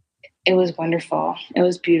it was wonderful. It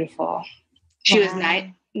was beautiful. She was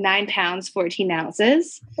 9 pounds, 14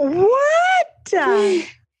 ounces. What?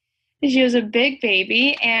 She was a big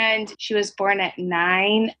baby, and she was born at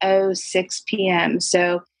 9:06 p.m.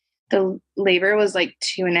 So the labor was like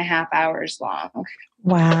 2.5 hours long.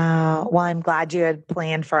 Wow. Well, I'm glad you had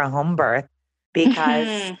planned for a home birth,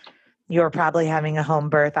 because you were probably having a home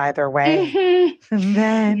birth either way. And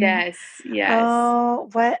then, yes. Oh,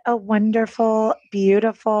 what a wonderful,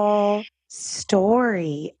 beautiful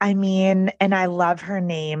story. I mean, and I love her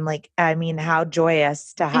name. How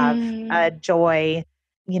joyous to have a Joy,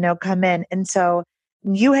 come in. And so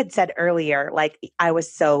you had said earlier, I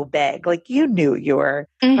was so big, you knew you were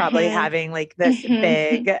probably having this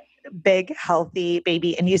big, healthy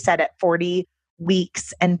baby. And you said at 40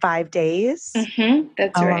 weeks and 5 days.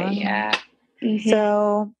 That's right. Yeah.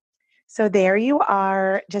 So there you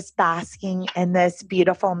are, just basking in this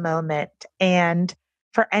beautiful moment. And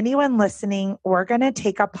for anyone listening, we're going to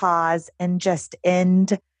take a pause and just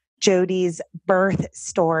end Jodi's birth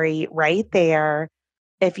story right there.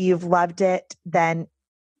 If you've loved it, then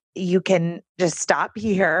you can just stop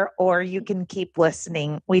here, or you can keep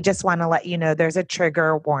listening. We just want to let you know there's a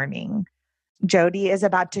trigger warning. Jodi is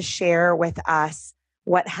about to share with us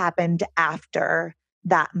what happened after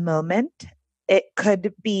that moment. It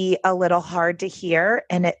could be a little hard to hear,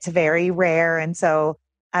 and it's very rare. And so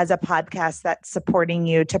as a podcast that's supporting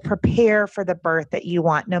you to prepare for the birth that you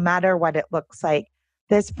want, no matter what it looks like,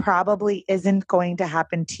 this probably isn't going to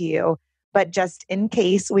happen to you, but just in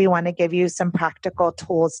case, we want to give you some practical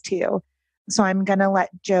tools too. So I'm going to let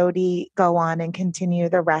Jodi go on and continue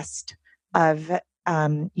the rest of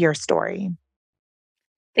your story.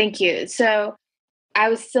 Thank you. So I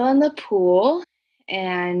was still in the pool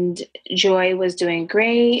and Joy was doing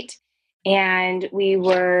great. And we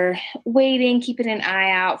were waiting, keeping an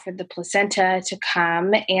eye out for the placenta to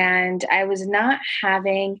come. And I was not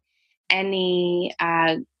having any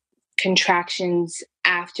contractions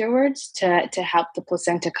afterwards to help the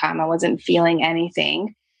placenta come. I wasn't feeling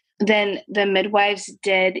anything. Then the midwives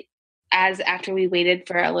did, as after we waited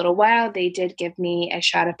for a little while, they did give me a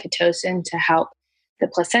shot of Pitocin to help the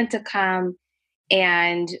placenta come.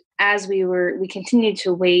 And as we continued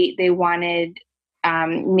to wait, they wanted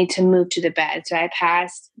me to move to the bed. So I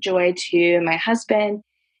passed Joy to my husband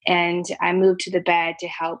and I moved to the bed to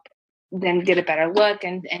help them get a better look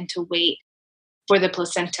and to wait for the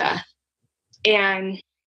placenta. And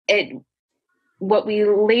what we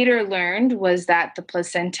later learned was that the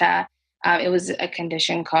placenta, it was a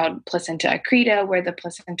condition called placenta accreta, where the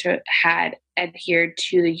placenta had adhered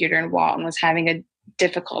to the uterine wall and was having a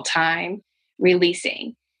difficult time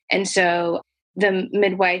releasing. And so the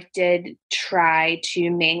midwife did try to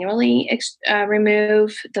manually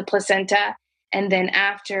remove the placenta. And then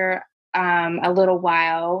after a little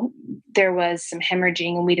while, there was some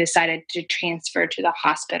hemorrhaging, and we decided to transfer to the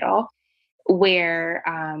hospital where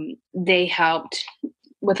they helped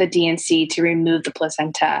with a DNC to remove the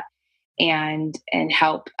placenta and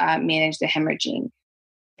help manage the hemorrhaging.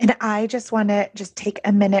 And I just want to just take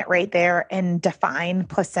a minute right there and define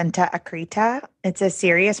placenta accreta. It's a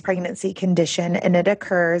serious pregnancy condition, and it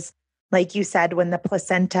occurs, like you said, when the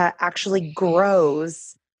placenta actually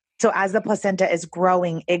grows. So as the placenta is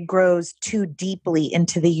growing, it grows too deeply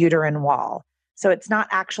into the uterine wall. So it's not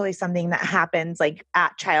actually something that happens like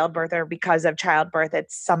at childbirth or because of childbirth.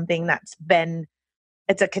 It's something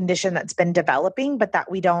it's a condition that's been developing, but that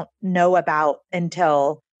we don't know about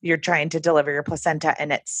until you're trying to deliver your placenta.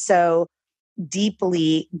 And it's so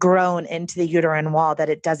deeply grown into the uterine wall that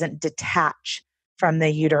it doesn't detach from the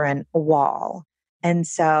uterine wall. And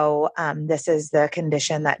so this is the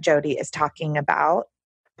condition that Jodi is talking about.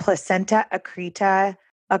 Placenta accreta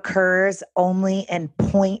occurs only in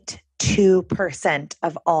 0.2%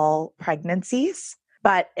 of all pregnancies.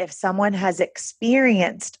 But if someone has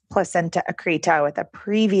experienced placenta accreta with a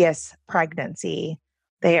previous pregnancy,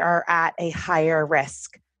 they are at a higher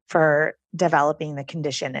risk for developing the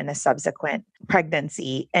condition in a subsequent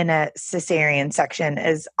pregnancy, and a cesarean section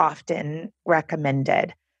is often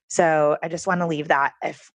recommended. So I just want to leave that.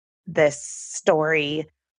 If this story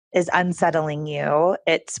is unsettling you,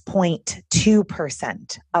 it's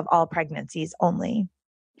 0.2% of all pregnancies only.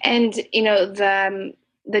 And,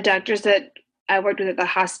 the doctors that I worked with at the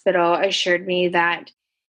hospital assured me that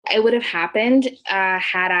it would have happened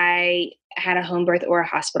had I had a home birth or a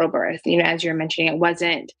hospital birth. As you're mentioning, it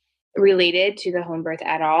wasn't related to the home birth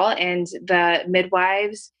at all. And the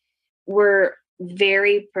midwives were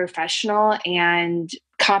very professional and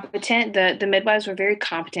competent. The midwives were very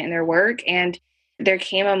competent in their work. And there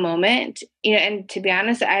came a moment, and to be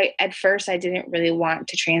honest, at first I didn't really want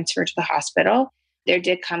to transfer to the hospital. There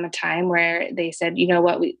did come a time where they said, you know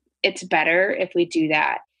what, it's better if we do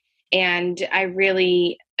that. And I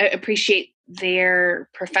really appreciate their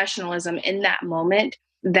professionalism in that moment.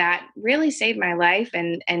 That really saved my life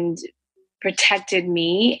and protected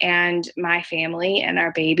me and my family and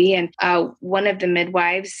our baby. And one of the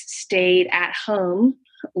midwives stayed at home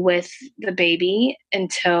with the baby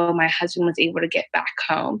until my husband was able to get back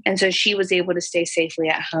home. And so she was able to stay safely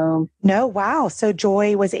at home. No, wow. So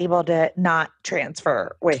Joy was able to not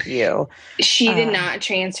transfer with you. She did not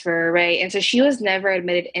transfer, right? And so she was never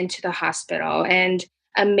admitted into the hospital. And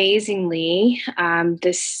amazingly,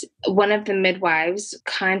 this one of the midwives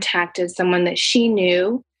contacted someone that she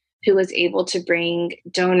knew who was able to bring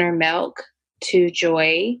donor milk to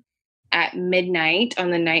Joy at midnight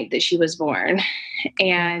on the night that she was born.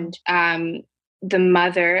 And the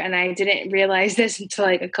mother, and I didn't realize this until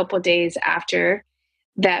like a couple of days after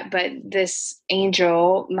that, but this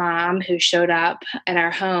angel mom who showed up at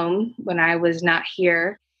our home when I was not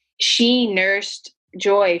here, she nursed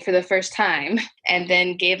Joy for the first time and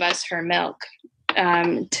then gave us her milk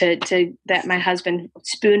to that my husband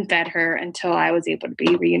spoon fed her until I was able to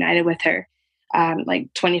be reunited with her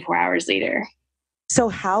like 24 hours later. So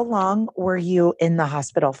how long were you in the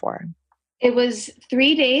hospital for? It was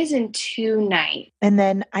 3 days and 2 nights. And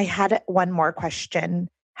then I had one more question.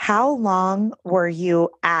 How long were you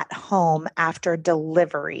at home after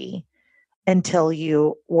delivery until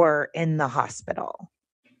you were in the hospital?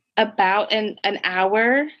 About an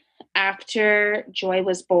hour after Joy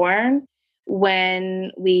was born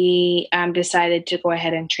when we decided to go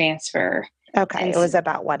ahead and transfer. Okay, And it was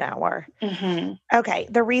about 1 hour. mhm. Okay,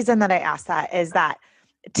 the reason that I asked that is that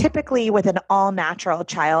typically with an all natural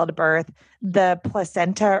childbirth, the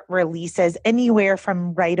placenta releases anywhere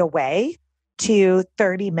from right away to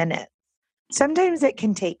 30 minutes. Sometimes it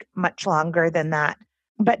can take much longer than that,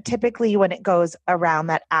 but typically when it goes around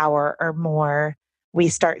that hour or more, we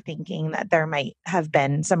start thinking that there might have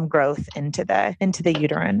been some growth into the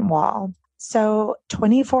uterine wall. So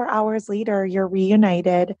 24 hours later, you're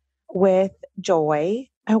reunited with Joy.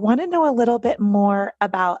 I want to know a little bit more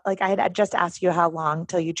about, like, I had just asked you how long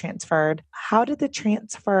till you transferred. How did the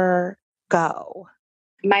transfer go?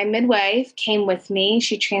 My midwife came with me.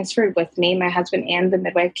 She transferred with me. My husband and the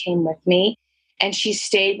midwife came with me, and she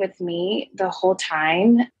stayed with me the whole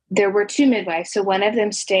time. There were two midwives. So one of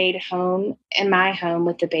them stayed home in my home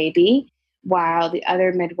with the baby, while the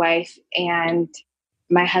other midwife and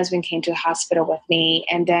my husband came to the hospital with me.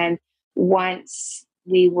 And then once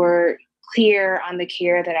we were clear on the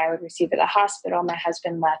care that I would receive at the hospital, my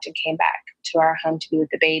husband left and came back to our home to be with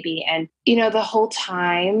the baby. And, the whole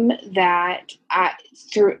time that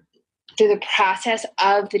through the process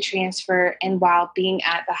of the transfer and while being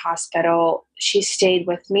at the hospital, she stayed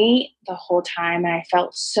with me the whole time. And I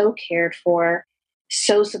felt so cared for,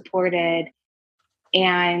 so supported.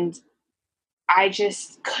 And I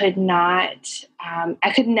just could not,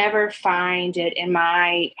 I could never find it in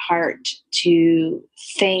my heart to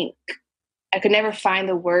thank, I could never find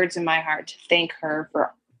the words in my heart to thank her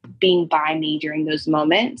for being by me during those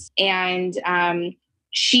moments. And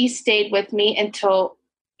she stayed with me until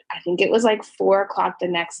I think it was like 4 o'clock the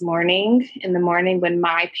next morning, in the morning, when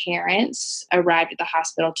my parents arrived at the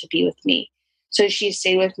hospital to be with me. So she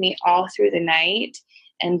stayed with me all through the night.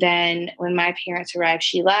 And then when my parents arrived,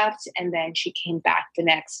 she left. And then she came back the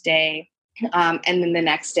next day, and then the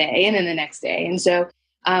next day, and then the next day. And so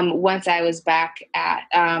once I was back at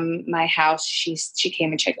my house, she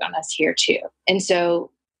came and checked on us here too. And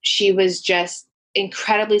so she was just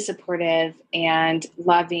incredibly supportive and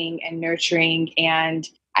loving and nurturing, and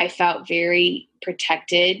I felt very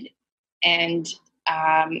protected, and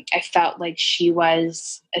I felt like she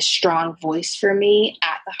was a strong voice for me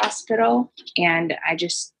at the hospital. And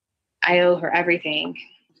I owe her everything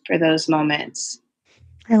for those moments.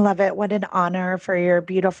 I love it. What an honor for your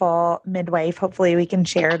beautiful midwife. Hopefully, we can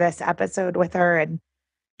share this episode with her and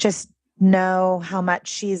just know how much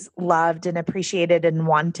she's loved and appreciated and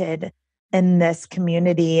wanted in this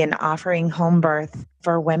community and offering home birth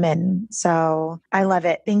for women. So I love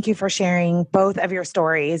it. Thank you for sharing both of your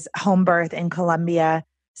stories, home birth in Colombia,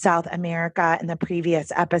 South America in the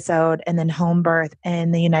previous episode, and then home birth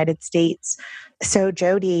in the United States. So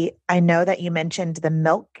Jodi, I know that you mentioned the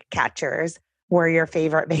milk catchers were your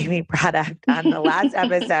favorite baby product on the last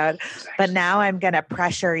episode, but now I'm going to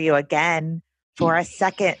pressure you again for a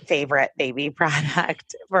second favorite baby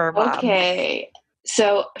product for mom. Okay.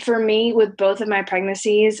 So for me, with both of my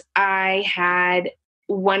pregnancies, I had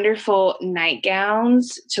wonderful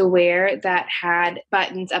nightgowns to wear that had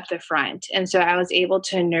buttons up the front. And so I was able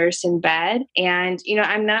to nurse in bed. And,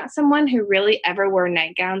 I'm not someone who really ever wore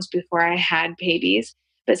nightgowns before I had babies,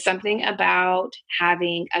 but something about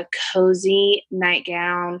having a cozy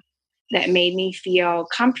nightgown that made me feel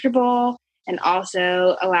comfortable and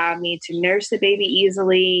also allowed me to nurse the baby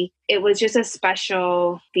easily. It was just a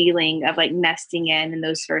special feeling of like nesting in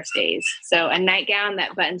those first days. So a nightgown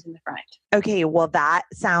that buttons in the front. Okay, well, that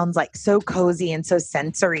sounds like so cozy and so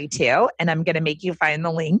sensory too. And I'm going to make you find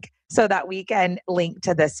the link so that we can link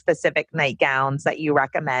to the specific nightgowns that you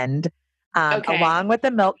recommend, Okay. along with the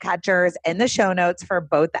milk catchers in the show notes for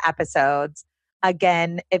both the episodes.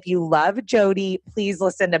 Again, if you love Jodi, please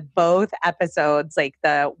listen to both episodes, like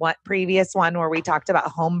the previous one where we talked about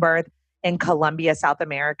home birth in Colombia, South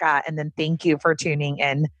America. And then thank you for tuning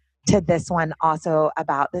in to this one also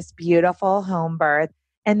about this beautiful home birth.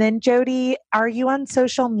 And then Jodi, are you on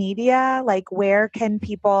social media? Like, where can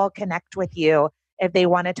people connect with you if they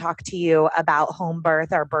want to talk to you about home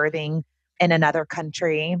birth or birthing in another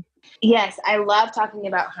country? Yes, I love talking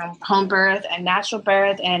about home birth and natural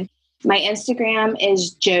birth. And my Instagram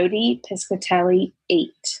is Jodi Piscatelli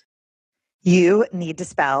 8. You need to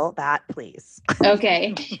spell that, please.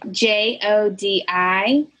 Okay.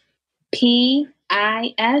 JodiPiscitelli,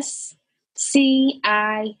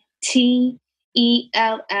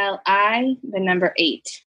 the number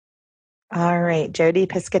 8. All right, Jodi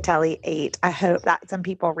Piscatelli 8. I hope that some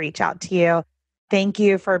people reach out to you. Thank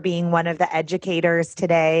you for being one of the educators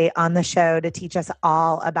today on the show to teach us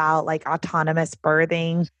all about like autonomous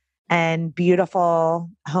birthing and beautiful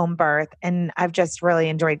home birth. And I've just really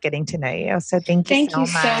enjoyed getting to know you. So thank you Thank so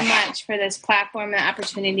you much. so much for this platform and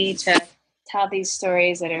opportunity to tell these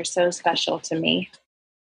stories that are so special to me.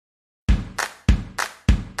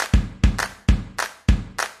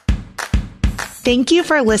 Thank you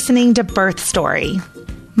for listening to Birth Story.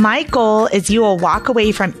 My goal is you will walk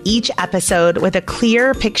away from each episode with a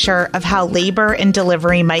clear picture of how labor and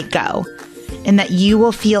delivery might go, and that you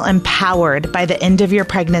will feel empowered by the end of your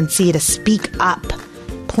pregnancy to speak up,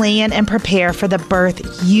 plan, and prepare for the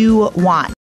birth you want.